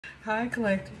Hi,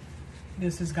 Collective.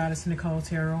 This is Goddess Nicole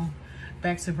Tarot,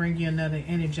 back to bring you another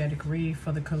energetic read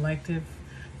for the collective,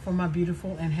 for my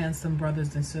beautiful and handsome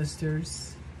brothers and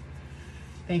sisters.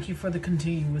 Thank you for the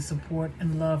continuous support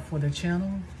and love for the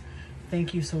channel.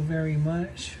 Thank you so very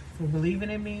much for believing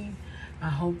in me. I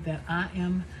hope that I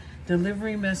am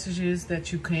delivering messages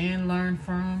that you can learn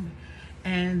from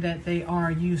and that they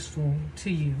are useful to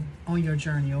you on your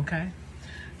journey, okay?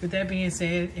 With that being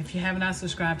said, if you have not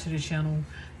subscribed to the channel,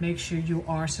 make sure you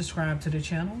are subscribed to the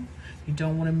channel. You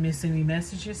don't want to miss any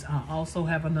messages. I also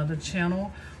have another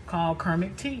channel called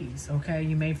Karmic Teas, okay?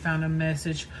 You may find a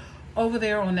message over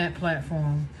there on that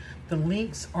platform. The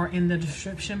links are in the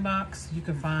description box. You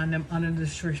can find them under the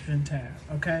description tab,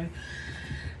 okay?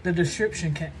 The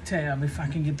description tab, if I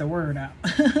can get the word out.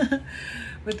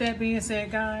 With that being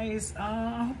said, guys,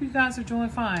 I hope you guys are doing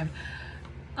fine.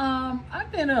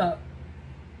 I've been up.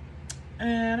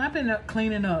 And I've been up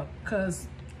cleaning up because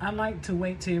I like to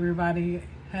wait till everybody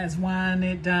has wound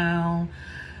it down,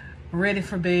 ready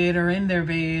for bed or in their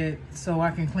bed, so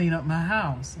I can clean up my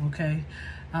house, okay?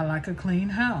 I like a clean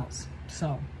house.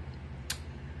 So,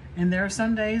 and there are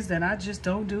some days that I just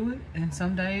don't do it. And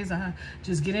some days I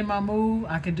just get in my mood.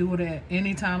 I can do it at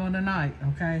any time of the night,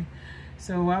 okay?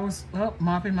 So I was up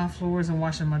mopping my floors and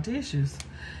washing my dishes.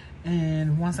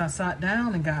 And once I sat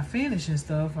down and got finished and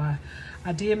stuff,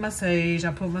 I did my sage,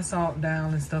 I put my salt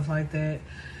down and stuff like that.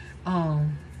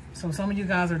 So some of you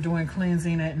guys are doing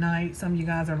cleansing at night. Some of you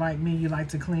guys are like me, you like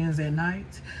to cleanse at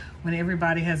night when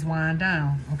everybody has wind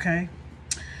down, okay?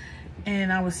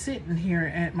 And I was sitting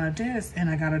here at my desk and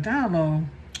I got a download.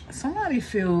 Somebody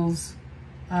feels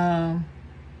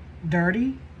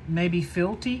dirty, maybe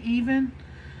filthy even,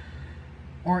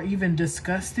 or even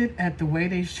disgusted at the way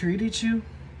they've treated you.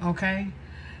 Okay,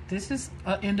 this is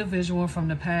an individual from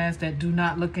the past that do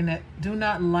not like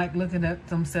looking at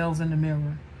themselves in the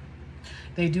mirror.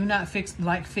 They do not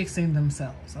like fixing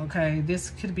themselves. Okay,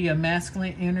 this could be a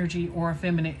masculine energy or a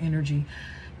feminine energy.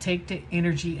 Take the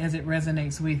energy as it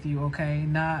resonates with you. Okay,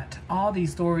 not all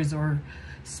these stories are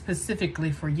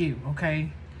specifically for you.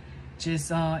 Okay,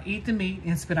 just eat the meat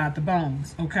and spit out the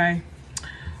bones. Okay,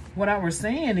 what I was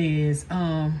saying is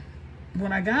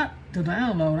when I got the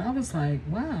download, I was like,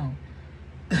 wow,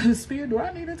 Spirit, do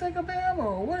I need to take a bath?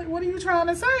 Or what are you trying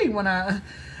to say what are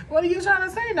you trying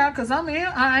to say now? Because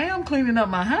I am cleaning up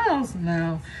my house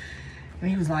now. And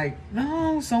he was like,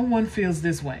 no, someone feels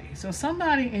this way. So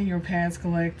somebody in your past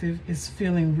collective is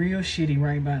feeling real shitty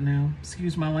right about now.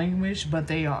 Excuse my language, but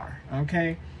they are,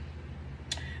 okay?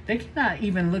 They cannot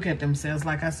even look at themselves.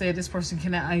 Like I said, this person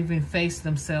cannot even face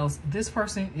themselves. This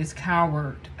person is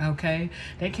coward, okay?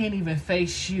 They can't even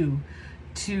face you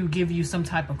to give you some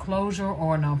type of closure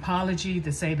or an apology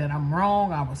to say that I'm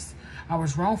wrong. I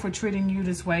was wrong for treating you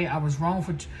this way. I was wrong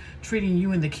for treating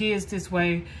you and the kids this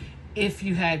way. If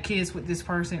you had kids with this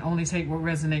person, only take what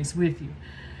resonates with you.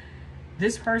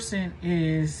 This person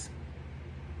is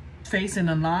facing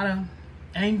a lot of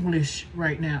anguish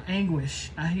right now.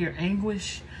 Anguish. I hear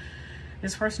anguish.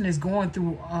 This person is going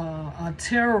through a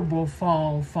terrible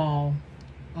fall from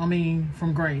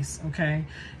grace, okay?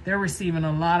 They're receiving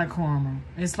a lot of karma.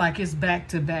 It's like it's back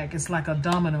to back. It's like a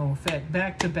domino effect,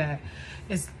 back to back.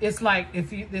 It's like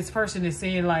if this person is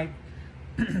saying like,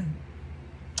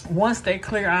 once they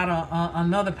clear out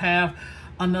another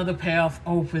path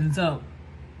opens up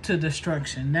to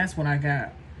destruction. That's what I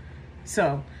got.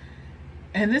 So,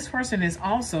 and this person is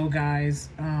also, guys,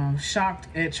 shocked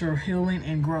at your healing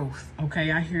and growth. Okay,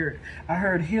 I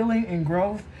heard healing and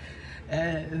growth.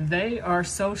 They are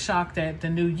so shocked at the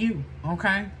new you.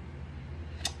 Okay,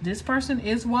 this person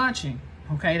is watching.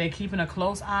 Okay, they're keeping a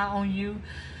close eye on you,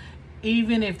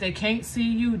 even if they can't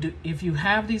see you. If you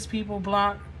have these people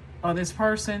blocked or this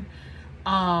person,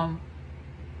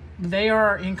 they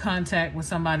are in contact with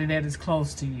somebody that is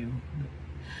close to you.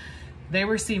 They're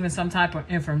receiving some type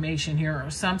of information here,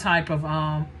 or some type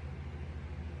of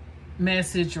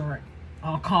message, or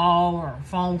a call, or a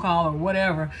phone call, or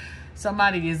whatever.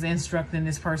 Somebody is instructing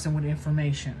this person with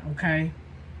information, okay?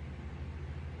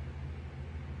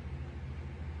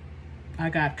 I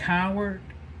got coward.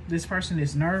 This person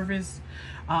is nervous.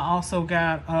 I also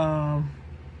got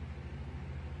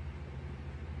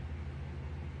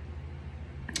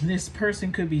this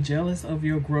person could be jealous of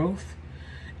your growth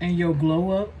and your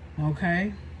glow up.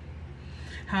 Okay,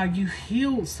 how you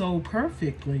healed so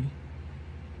perfectly.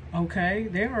 Okay,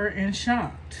 they are in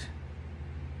shock.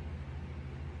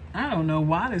 I don't know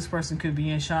why this person could be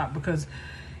in shock, because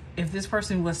if this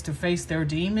person was to face their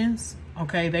demons,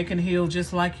 okay, they can heal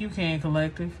just like you can,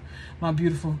 collective. My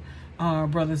beautiful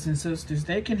brothers and sisters,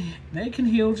 they can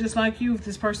heal just like you if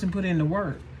this person put in the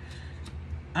work.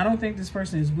 I don't think this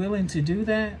person is willing to do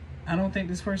that. I don't think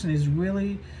this person is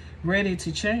really ready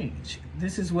to change.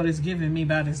 This is what is given me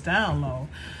by this download.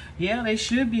 Yeah, they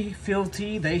should be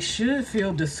filthy. They should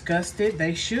feel disgusted.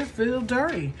 They should feel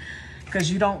dirty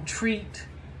because you don't treat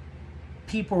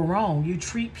people wrong. You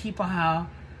treat people how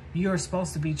you're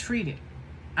supposed to be treated.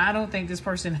 I don't think this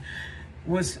person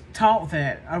was taught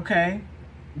that, okay?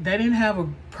 They didn't have a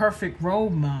perfect role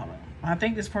model. I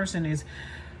think this person is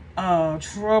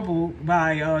troubled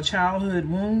by childhood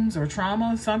wounds or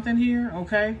trauma, something here,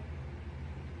 okay?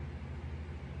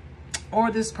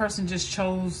 Or this person just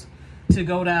chose to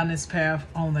go down this path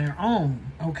on their own,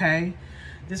 okay?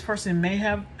 This person may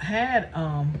have had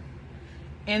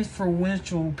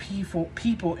influential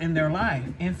people in their life.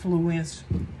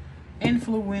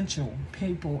 Influential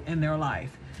people in their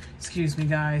life. Excuse me,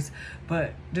 guys.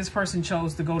 But this person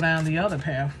chose to go down the other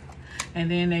path. And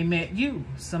then they met you.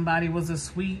 Somebody was a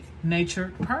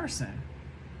sweet-natured person.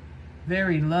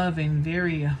 Very loving,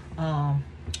 very...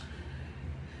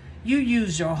 you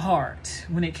used your heart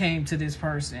when it came to this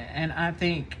person. And I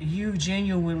think you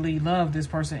genuinely love this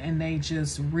person and they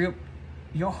just ripped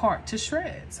your heart to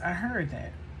shreds. I heard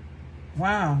that.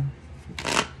 Wow.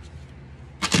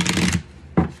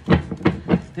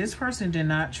 This person did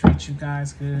not treat you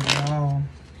guys good at all.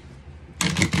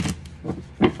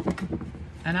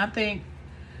 And I think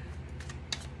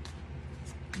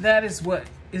that is what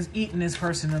is eating this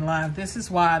person alive. This is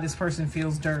why this person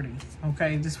feels dirty,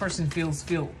 okay? This person feels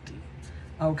filthy,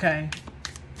 okay?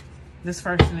 This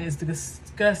person is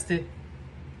disgusted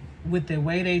with the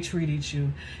way they treated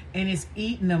you. And it's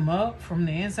eating them up from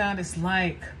the inside. It's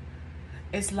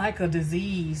like a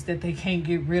disease that they can't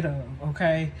get rid of,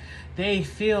 okay? They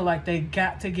feel like they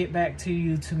got to get back to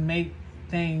you to make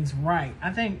things right.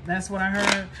 I think that's what I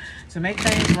heard, to make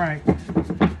things right.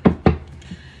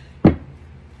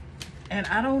 And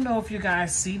I don't know if you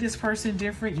guys see this person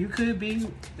different. You could be,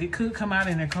 it could come out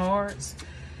in the cards.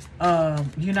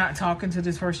 You're not talking to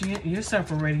this person. You're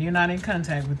separated. You're not in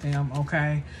contact with them,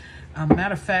 okay?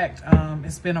 Matter of fact,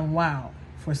 it's been a while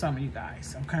for some of you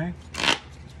guys, okay?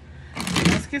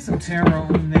 Let's get some tarot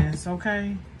on this,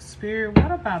 okay? Spirit,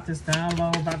 what about this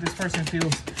download? About this person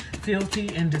feels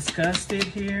filthy and disgusted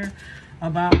here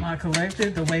about my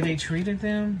collective, the way they treated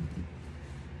them.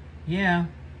 Yeah,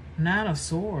 9 of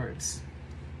Swords.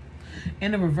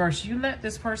 In the reverse, you let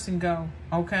this person go,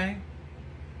 okay?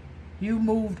 You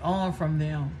moved on from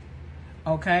them,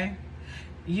 okay?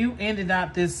 You ended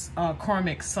out this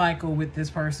karmic cycle with this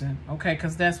person, okay?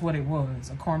 Because that's what it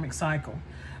was, a karmic cycle,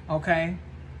 okay?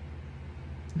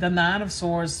 The 9 of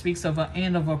Swords speaks of an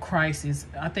end of a crisis.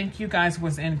 I think you guys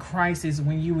was in crisis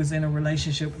when you was in a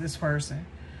relationship with this person.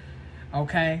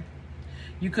 Okay?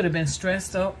 You could have been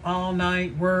stressed up all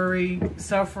night, worried,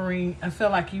 suffering. I feel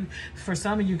like you, for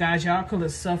some of you guys, y'all could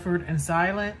have suffered in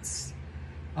silence.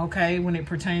 Okay? When it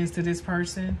pertains to this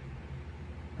person.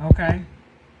 Okay?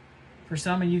 For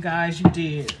some of you guys, you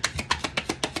did.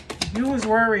 You was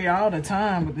worried all the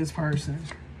time with this person.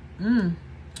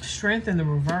 Strength in the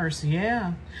reverse.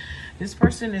 Yeah, this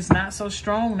person is not so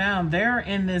strong now. They're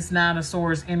in this 9 of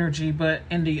Swords energy, but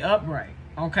in the upright,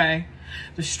 okay?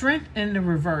 The strength in the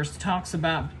reverse talks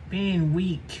about being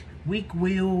weak,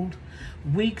 weak-willed,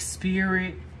 weak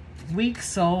spirit, weak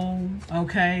soul,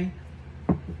 okay?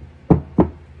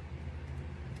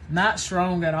 Not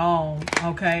strong at all,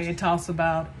 okay? It talks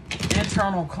about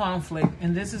internal conflict,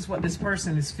 and this is what this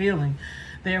person is feeling.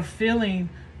 They're feeling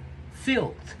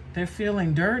filth. They're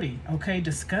feeling dirty, okay?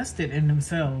 Disgusted in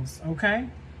themselves, okay?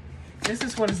 This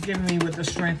is what is giving me with the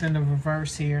strength in the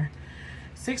reverse here.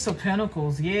 6 of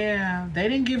Pentacles, yeah. They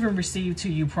didn't give and receive to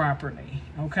you properly,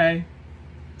 okay?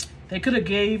 They could have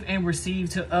gave and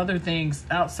received to other things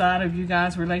outside of you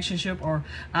guys' relationship or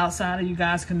outside of you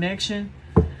guys' connection.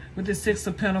 With the 6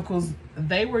 of Pentacles,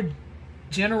 they were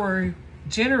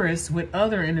generous with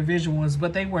other individuals,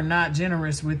 but they were not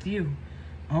generous with you,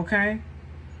 okay?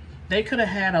 They could have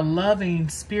had a loving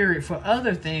spirit for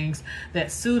other things that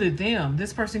suited them.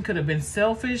 This person could have been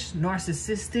selfish,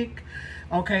 narcissistic.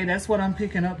 Okay, that's what I'm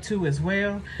picking up too as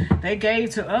well. They gave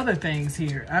to other things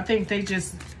here. I think they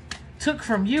just took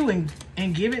from you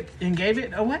and gave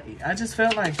it away. I just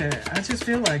felt like that. I just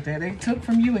feel like that. They took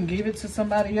from you and gave it to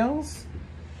somebody else.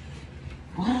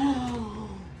 Oh.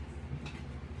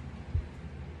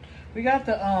 We got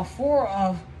the 4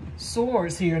 of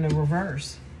Swords here in the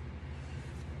reverse.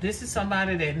 This is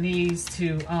somebody that needs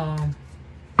to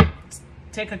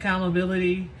take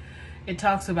accountability. It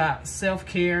talks about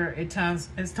self-care. It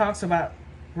talks about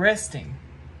resting.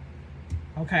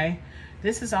 Okay?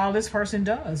 This is all this person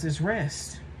does is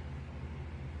rest.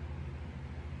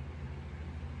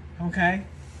 Okay?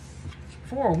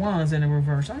 Four of Wands in the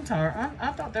reverse. I'm tired.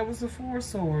 I thought that was the Four of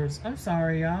Swords. I'm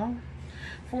sorry, y'all.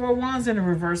 Four of Wands in the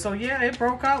reverse. So yeah, it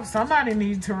broke up. Somebody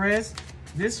needs to rest.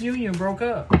 This union broke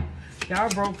up. Y'all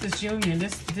broke this union.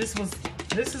 This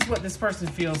is what this person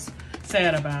feels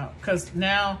sad about. Because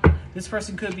now this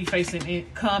person could be facing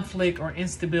conflict or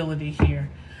instability here.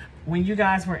 When you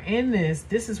guys were in this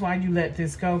is why you let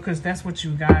this go, because that's what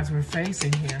you guys were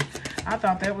facing here. I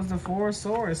thought that was the Four of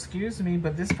Swords, excuse me,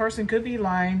 but this person could be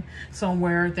lying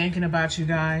somewhere thinking about you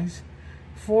guys.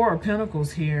 Four of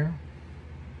Pentacles here.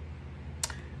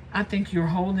 I think you're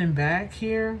holding back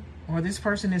here, or this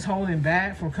person is holding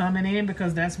back for coming in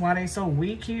because that's why they're so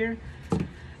weak here.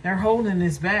 They're holding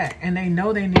this back and they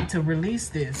know they need to release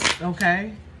this,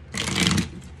 okay?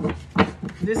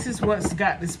 This is what's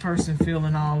got this person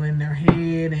feeling all in their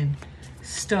head and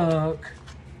stuck.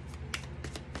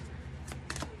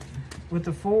 With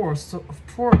the Four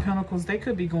of Pentacles, they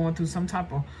could be going through some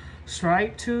type of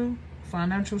stripe too.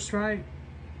 Financial stripe.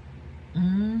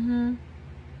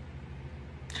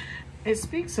 It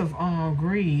speaks of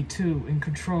greed too and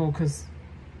control, because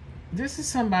this is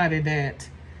somebody that,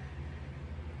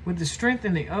 with the Strength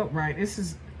and the Upright,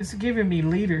 it's giving me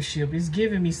leadership. It's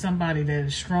giving me somebody that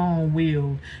is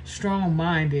strong-willed,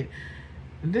 strong-minded.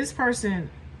 This person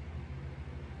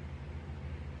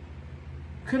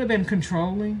could have been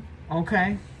controlling,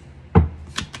 okay?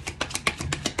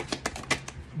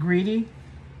 Greedy.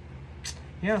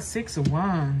 Yeah, Six of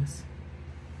Wands.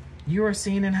 You are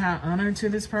seen in high honor to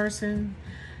this person,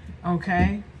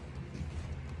 okay?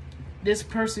 This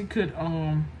person could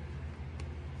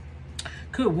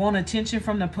want attention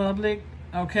from the public,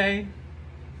 okay?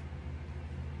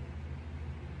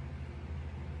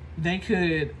 They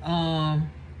could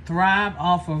thrive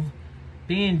off of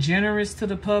being generous to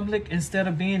the public instead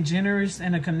of being generous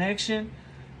in a connection,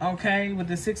 okay? With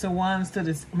the Six of Wands to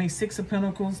the, Six of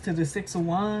Pentacles to the Six of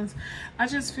Wands. I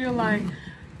just feel like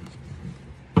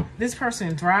this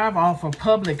person thrive off of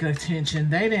public attention.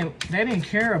 They didn't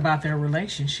care about their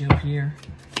relationship here.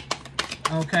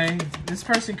 Okay, this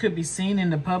person could be seen in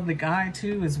the public eye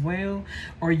too as well.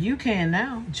 Or you can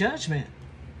now. Judgment.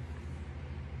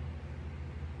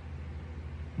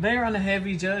 They're on a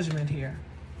heavy judgment here.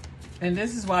 And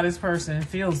this is why this person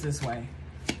feels this way.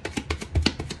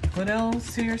 What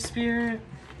else here, Spirit?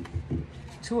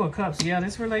 Two of Cups. Yeah,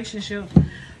 this relationship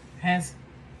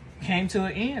came to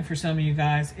an end for some of you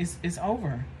guys. It's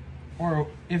over. Or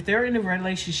if they're in a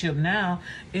relationship now,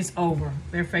 it's over.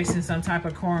 They're facing some type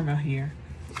of karma here.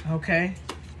 Okay.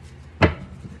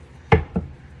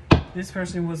 This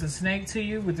person was a snake to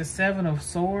you with the Seven of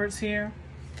Swords here.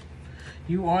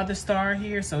 You are the star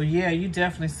here. So yeah, you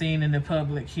definitely seen in the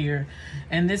public here.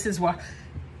 And this is why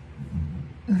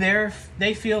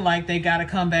they feel like they got to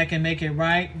come back and make it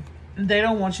right. They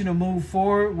don't want you to move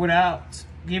forward without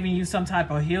giving you some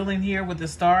type of healing here with the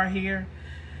star here.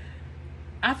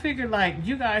 I figured like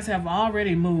you guys have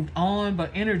already moved on, but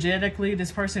energetically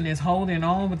this person is holding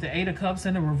on with the Eight of Cups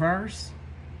in the reverse.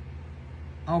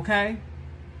 Okay?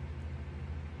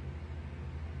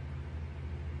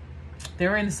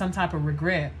 They're in some type of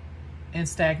regret and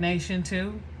stagnation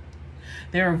too.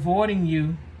 They're avoiding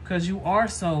you because you are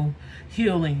so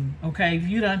healing. Okay?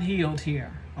 You done healed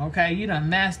here. Okay? You done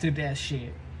mastered that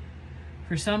shit.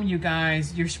 For some of you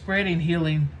guys, you're spreading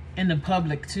healing in the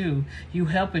public too. You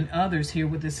helping others here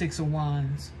with the Six of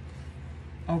Wands.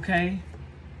 Okay?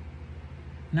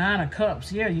 Nine of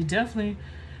Cups. Yeah, you definitely,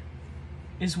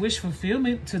 it's wish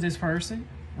fulfillment to this person.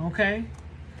 Okay?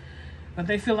 But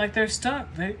they feel like they're stuck.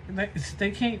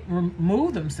 They can't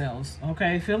remove themselves.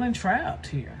 Okay? Feeling trapped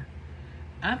here.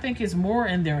 I think it's more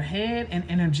in their head and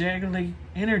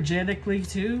energetically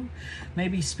too.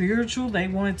 Maybe spiritual. They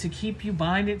wanted to keep you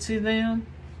binded to them.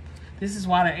 This is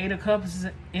why the Eight of Cups is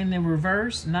in the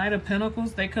reverse. Knight of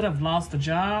Pentacles. They could have lost a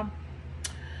job.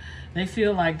 They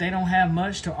feel like they don't have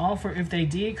much to offer if they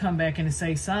did come back and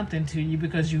say something to you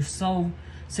because you're so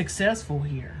successful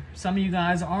here. Some of you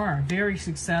guys are very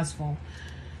successful.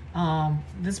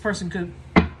 This person could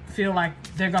feel like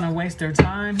they're going to waste their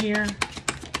time here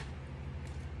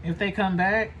if they come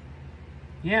back.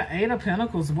 Yeah, Eight of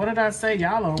Pentacles. What did I say?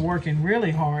 Y'all are working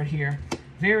really hard here.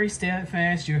 Very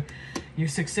steadfast. You're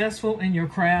successful in your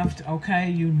craft, okay?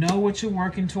 You know what you're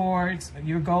working towards,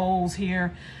 your goals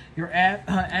here, your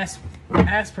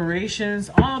aspirations,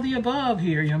 all the above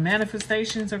here. Your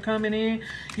manifestations are coming in.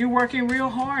 You're working real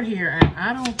hard here. And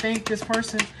I don't think this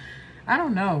person, I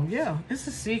don't know. Yeah, it's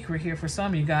a secret here for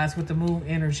some of you guys with the Moon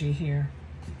energy here.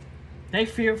 They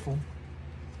fearful.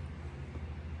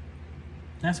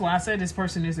 That's why I say this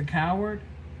person is a coward.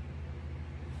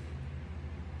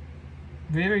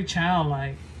 Very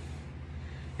childlike.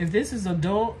 If this is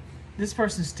adult, this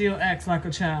person still acts like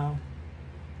a child.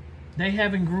 They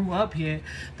haven't grew up yet.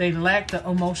 They lack the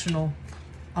emotional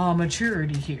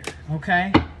maturity here,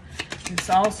 okay? This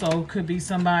also could be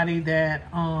somebody that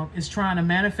is trying to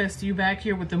manifest you back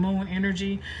here with the moon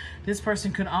energy. This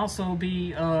person could also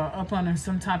be up under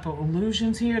some type of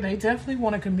illusions here. They definitely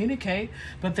want to communicate,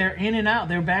 but they're in and out.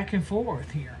 They're back and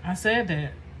forth here. I said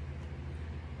that.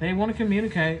 They want to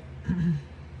communicate.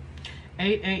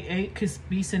 888 could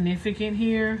be significant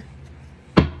here.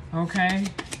 Okay.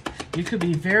 You could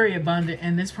be very abundant,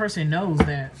 and this person knows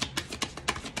that.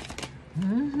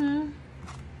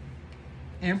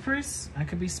 Empress, I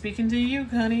could be speaking to you,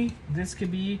 honey. This could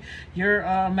be your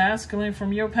masculine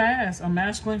from your past. A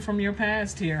masculine from your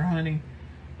past here, honey.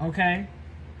 Okay?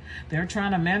 They're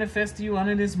trying to manifest you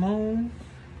under this moon.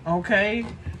 Okay?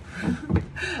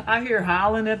 I hear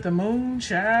howling at the moon,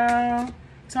 child.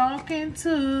 Talking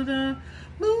to the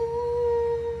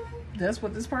moon. That's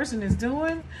what this person is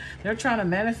doing. They're trying to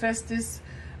manifest this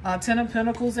Ten of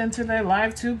Pentacles into their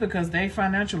life too, because they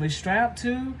financially strapped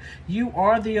too. You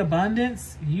are the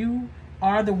abundance. You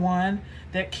are the one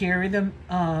that carry the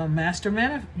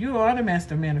you are the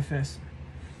master manifester.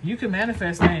 You can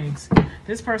manifest things.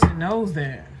 This person knows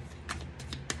that.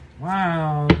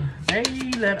 Wow, they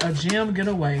let a gem get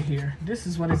away here. This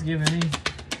is what it's giving me.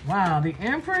 Wow, the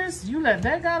Empress, you let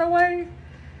that get away.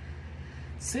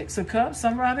 6 of Cups,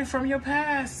 somebody from your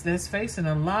past that's facing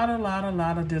a lot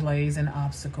of delays and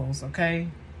obstacles, okay?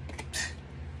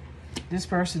 This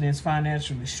person is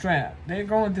financially strapped. They're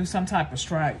going through some type of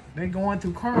strife. They're going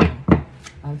through karma.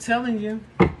 I'm telling you.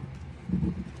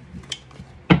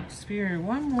 Spirit,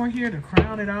 one more here to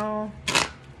crown it all.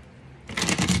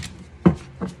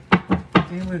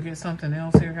 Then we'll get something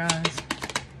else here, guys.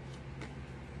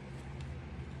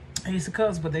 Ace of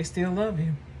Cups, but they still love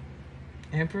you.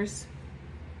 Empress.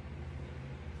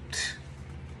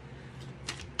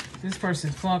 This person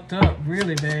fucked up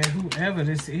really bad. Whoever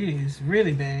this is,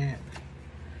 really bad.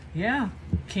 Yeah,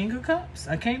 King of Cups.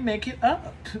 I can't make it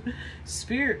up.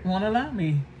 Spirit won't allow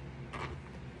me.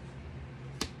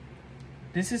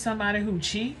 This is somebody who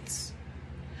cheats.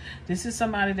 This is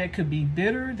somebody that could be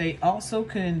bitter. They also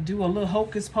can do a little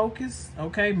hocus pocus.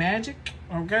 Okay, magic.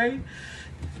 Okay.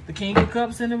 The King of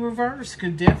Cups in the reverse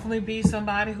could definitely be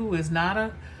somebody who is not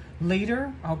a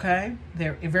leader, okay?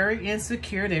 They're very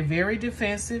insecure. They're very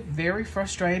defensive, very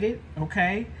frustrated,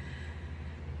 okay?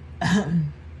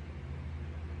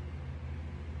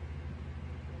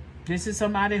 This is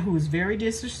somebody who is very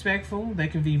disrespectful. They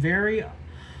can be very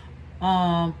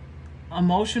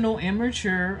emotional,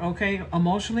 immature, okay?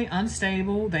 Emotionally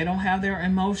unstable. They don't have their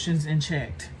emotions in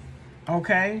check,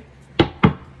 okay?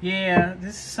 Yeah,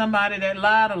 this is somebody that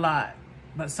lied a lot,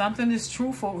 but something is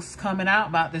truthful is coming out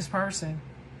about this person.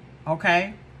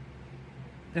 Okay,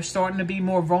 they're starting to be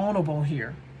more vulnerable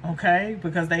here, okay,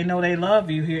 because they know they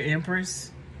love you here,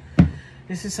 Empress.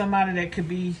 This is somebody that could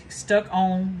be stuck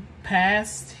on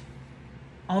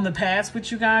the past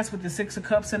with you guys, with the 6 of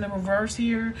Cups in the reverse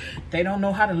here. They don't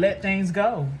know how to let things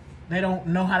go. They don't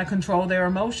know how to control their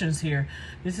emotions here.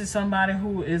 This is somebody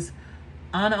who is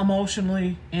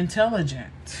unemotionally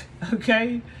intelligent,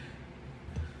 okay?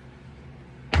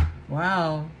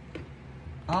 Wow.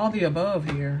 All the above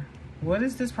here. What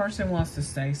is this person wants to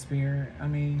say, Spirit? I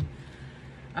mean,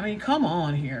 come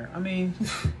on here. I mean,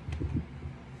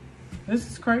 this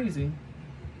is crazy.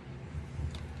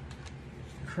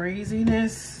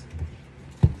 Craziness.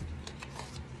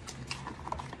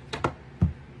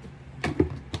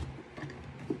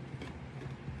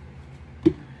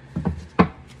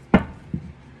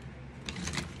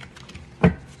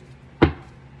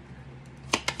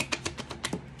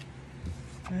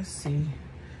 Let's see.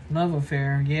 Love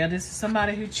affair. Yeah, this is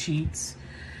somebody who cheats.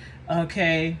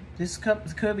 Okay, this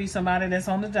could be somebody that's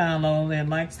on the down low that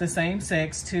likes the same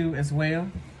sex too as well.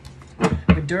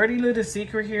 The dirty little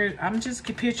secret here, I'm just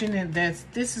picturing it that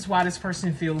this is why this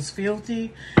person feels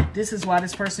filthy. This is why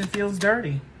this person feels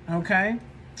dirty. Okay?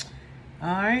 All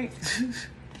right.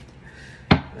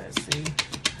 Let's see.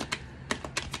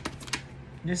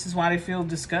 This is why they feel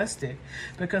disgusted,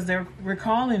 because they're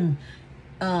recalling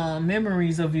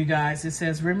memories of you guys. It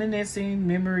says reminiscing,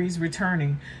 memories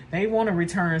returning. They want to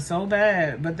return so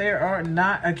bad, but they are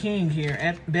not a king here.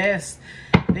 At best,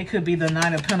 they could be the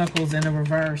Knight of Pentacles in the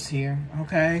reverse here.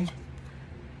 Okay,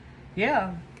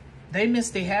 yeah, they miss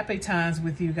the happy times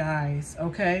with you guys.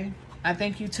 Okay, I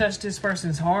think you touched this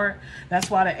person's heart.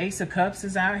 That's why the Ace of Cups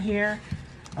is out here.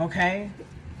 Okay,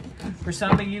 for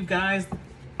some of you guys,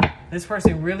 this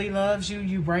person really loves you.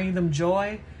 You bring them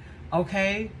joy.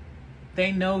 Okay,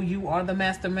 They know you are the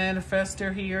master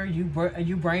manifester here.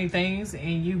 You bring things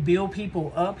and you build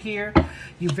people up here.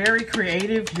 You're very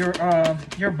creative.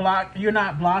 You're blocked. You're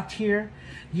not blocked here.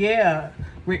 Yeah,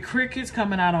 with crickets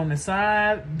coming out on the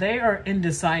side, they are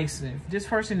indecisive. This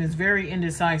person is very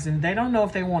indecisive. They don't know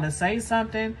if they want to say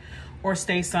something or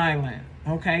stay silent.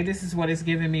 Okay, this is what it's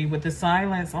giving me with the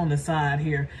silence on the side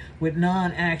here with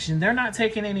non-action. They're not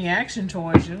taking any action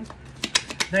towards you.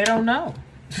 They don't know.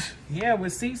 Yeah,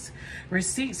 with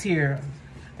receipts here.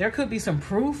 There could be some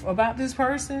proof about this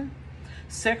person.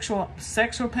 Sexual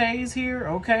pays here.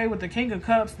 Okay, with the King of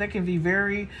Cups, they can be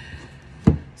very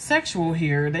sexual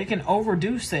here. They can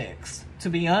overdo sex, to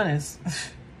be honest.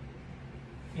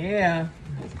 Yeah.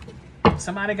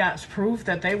 Somebody got proof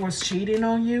that they was cheating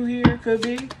on you here, could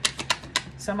be.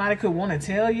 Somebody could want to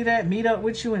tell you that, meet up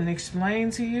with you and explain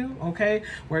to you, okay?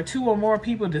 Where 2 or more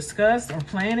people discussed or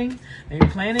planning. They're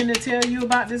planning to tell you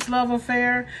about this love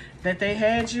affair that they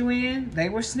had you in. They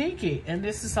were sneaky. And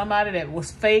this is somebody that was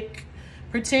fake,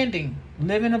 pretending,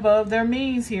 living above their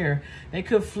means here. They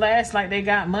could flash like they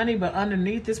got money, but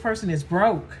underneath this person is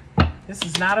broke. This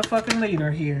is not a fucking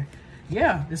leader here.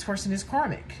 Yeah, this person is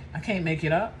karmic. I can't make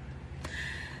it up.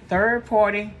 Third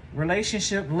party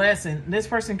relationship lesson. This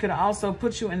person could also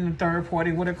put you in the third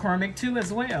party with a karmic too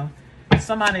as well.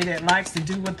 Somebody that likes to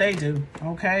do what they do,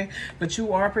 okay? But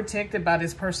you are protected by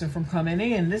this person from coming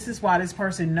in. This is why this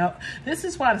person this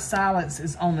is why the silence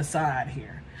is on the side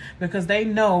here. Because they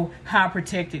know how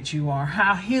protected you are,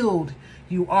 how healed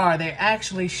you are. They're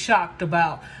actually shocked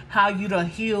about how you done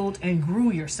healed and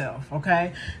grew yourself,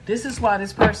 okay? This is why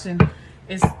this person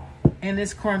is in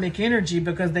this karmic energy,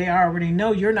 because they already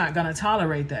know you're not going to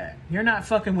tolerate that. You're not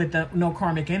fucking with no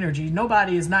karmic energy.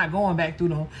 Nobody is not going back through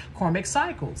no karmic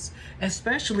cycles,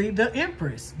 especially the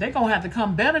Empress. They're going to have to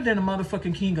come better than the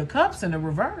motherfucking King of Cups in the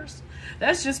reverse.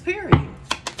 That's just period.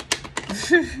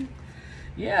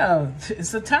 Yeah,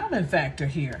 it's a timing factor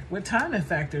here. With timing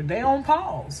factor, they on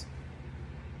pause.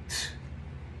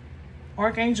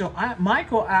 Archangel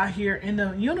Michael out here in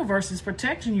the universe is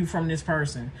protecting you from this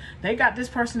person. They got this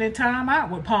person in time out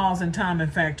with pause and timing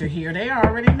factor here. They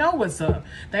already know what's up.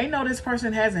 They know this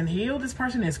person hasn't healed. This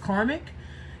person is karmic.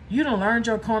 You done learned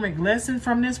your karmic lesson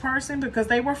from this person because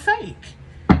they were fake.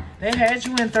 They had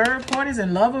you in third parties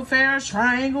and love affairs,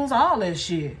 triangles, all that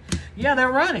shit. Yeah,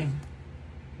 they're running.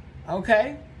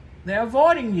 Okay? They're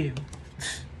avoiding you.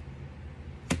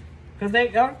 Because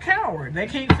they are coward. They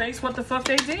can't face what the fuck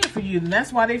they did for you. And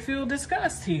that's why they feel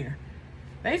disgust here.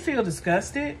 They feel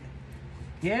disgusted.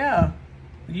 Yeah.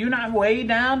 You're not weighed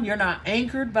down. You're not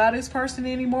anchored by this person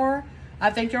anymore.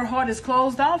 I think your heart is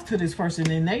closed off to this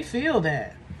person. And they feel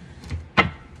that.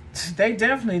 They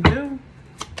definitely do.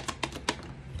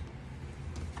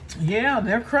 Yeah,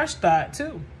 they're crushed by it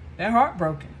too. They're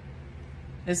heartbroken.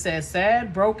 It says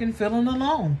sad, broken, feeling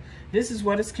alone. This is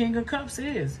what this King of Cups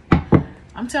is.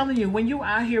 I'm telling you, when you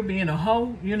out here being a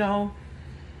hoe, you know,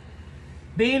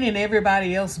 being in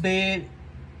everybody else's bed,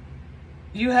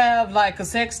 you have like a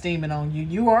sex demon on you.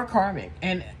 You are karmic.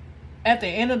 And at the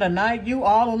end of the night, you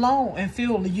all alone and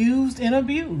feel used and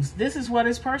abused. This is what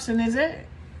this person is at.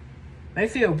 They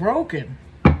feel broken.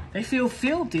 They feel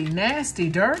filthy, nasty,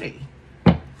 dirty.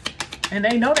 And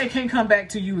they know they can't come back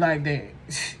to you like that.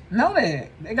 Know that.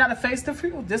 They got to face the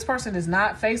truth. This person is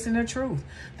not facing the truth.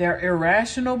 They're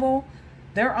irrational.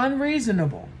 They're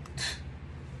unreasonable.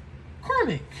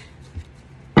 Karmic.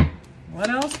 What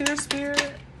else here,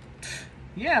 Spirit?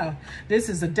 Yeah, this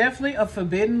is definitely a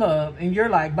forbidden love. And you're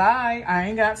like, bye, I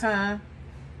ain't got time.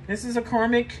 This is a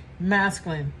karmic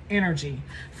masculine energy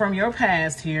from your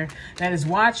past here that is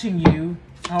watching you,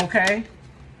 okay?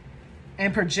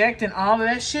 And projecting all of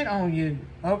that shit on you,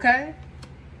 okay?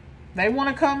 They want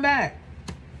to come back.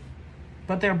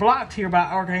 But they're blocked here by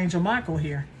Archangel Michael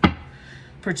here.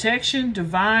 Protection,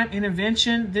 divine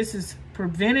intervention. This is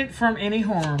prevented from any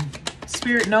harm.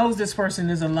 Spirit knows this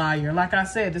person is a liar. Like I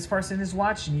said, this person is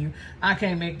watching you. I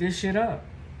can't make this shit up.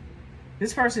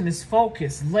 This person is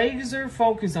focused, laser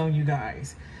focused on you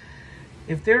guys.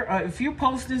 If you're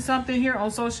posting something here on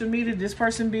social media, this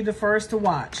person be the first to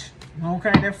watch.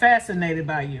 Okay, they're fascinated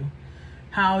by you.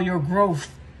 How your growth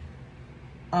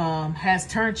has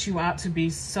turned you out to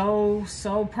be so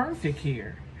perfect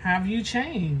here. Have you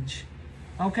changed?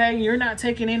 Okay, you're not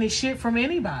taking any shit from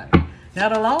anybody.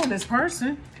 Not alone this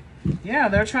person. Yeah,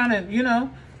 they're trying to, you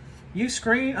know, you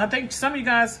screen. I think some of you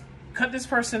guys cut this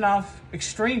person off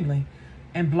extremely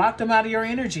and blocked them out of your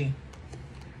energy.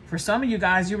 For some of you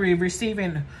guys, you were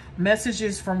receiving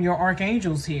messages from your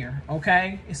archangels here,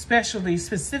 okay?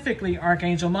 Specifically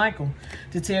Archangel Michael,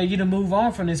 to tell you to move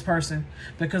on from this person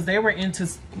because they were into,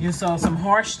 you saw some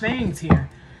harsh things here.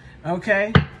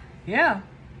 Okay? Yeah.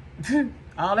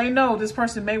 All they know, this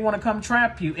person may want to come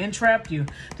entrap you.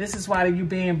 This is why you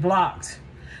being blocked.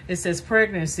 It says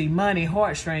pregnancy, money,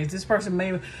 heartstrings. This person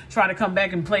may try to come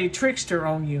back and play trickster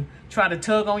on you. Try to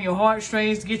tug on your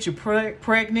heartstrings to get you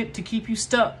pregnant to keep you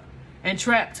stuck and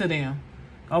trapped to them.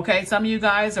 Okay, some of you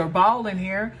guys are balling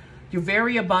here. You're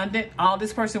very abundant. All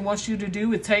this person wants you to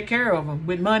do is take care of them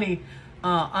with money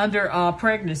under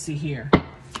pregnancy here.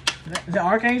 The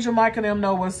Archangel Michael and them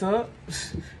know what's up.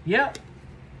 Yep.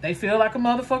 They feel like a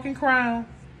motherfucking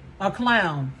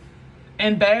clown.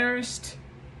 Embarrassed.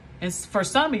 And for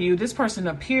some of you, this person's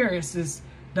appearance is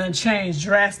done changed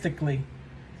drastically.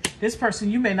 This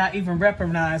person, you may not even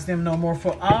recognize them no more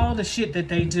for all the shit that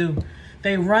they do.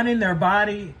 They run in their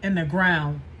body in the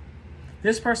ground.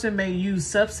 This person may use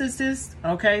substances,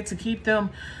 okay, to keep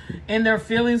them in their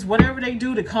feelings. Whatever they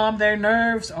do to calm their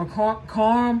nerves or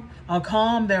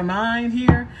calm their mind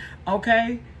here,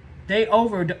 okay. They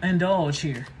overindulge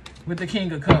here with the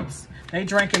King of Cups. They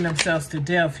drinking themselves to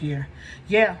death here.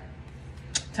 Yeah.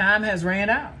 Time has ran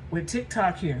out with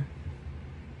TikTok here.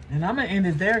 And I'm going to end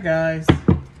it there, guys.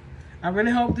 I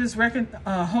really hope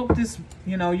this,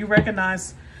 you know, you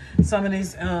recognize some of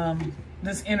these,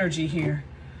 this energy here.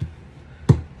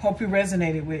 Hope you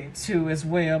resonated with it too as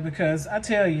well, because I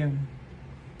tell you,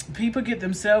 people get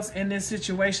themselves in this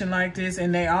situation like this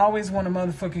and they always want to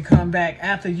motherfucking come back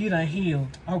after you done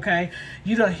healed, okay?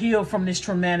 You done healed from this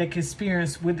traumatic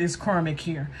experience with this karmic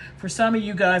here. For some of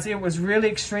you guys, it was really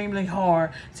extremely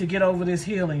hard to get over this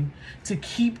healing, to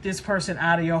keep this person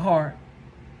out of your heart.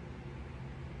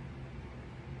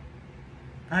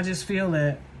 I just feel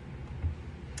that.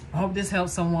 I hope this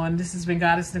helps someone. This has been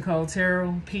Goddess Nicole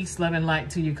Tarot. Peace, love, and light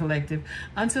to you, collective.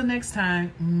 Until next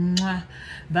time, mwah,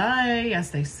 bye. I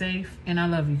stay safe, and I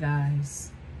love you guys.